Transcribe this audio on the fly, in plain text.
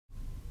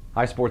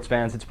Hi sports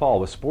fans, it's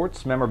Paul with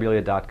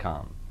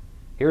SportsMemorabilia.com.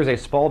 Here's a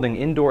Spalding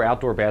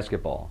indoor-outdoor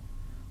basketball,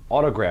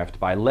 autographed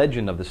by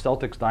legend of the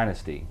Celtics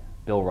dynasty,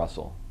 Bill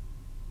Russell.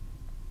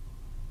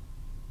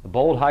 The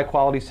bold,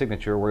 high-quality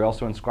signature, where he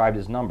also inscribed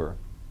his number,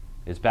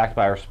 is backed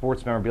by our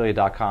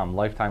SportsMemorabilia.com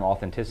lifetime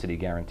authenticity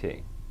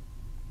guarantee.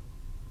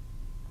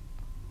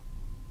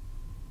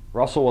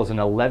 Russell was an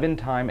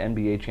 11-time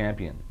NBA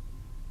champion,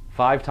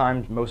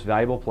 5-time most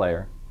valuable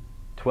player,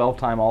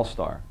 12-time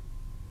All-Star,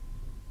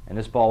 and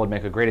this ball would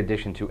make a great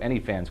addition to any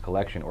fan's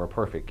collection or a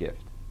perfect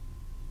gift.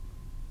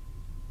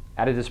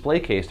 Add a display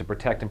case to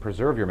protect and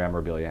preserve your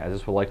memorabilia, as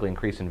this will likely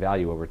increase in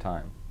value over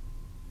time.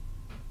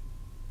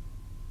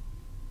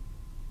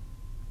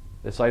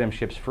 This item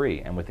ships free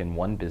and within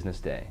 1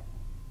 business day.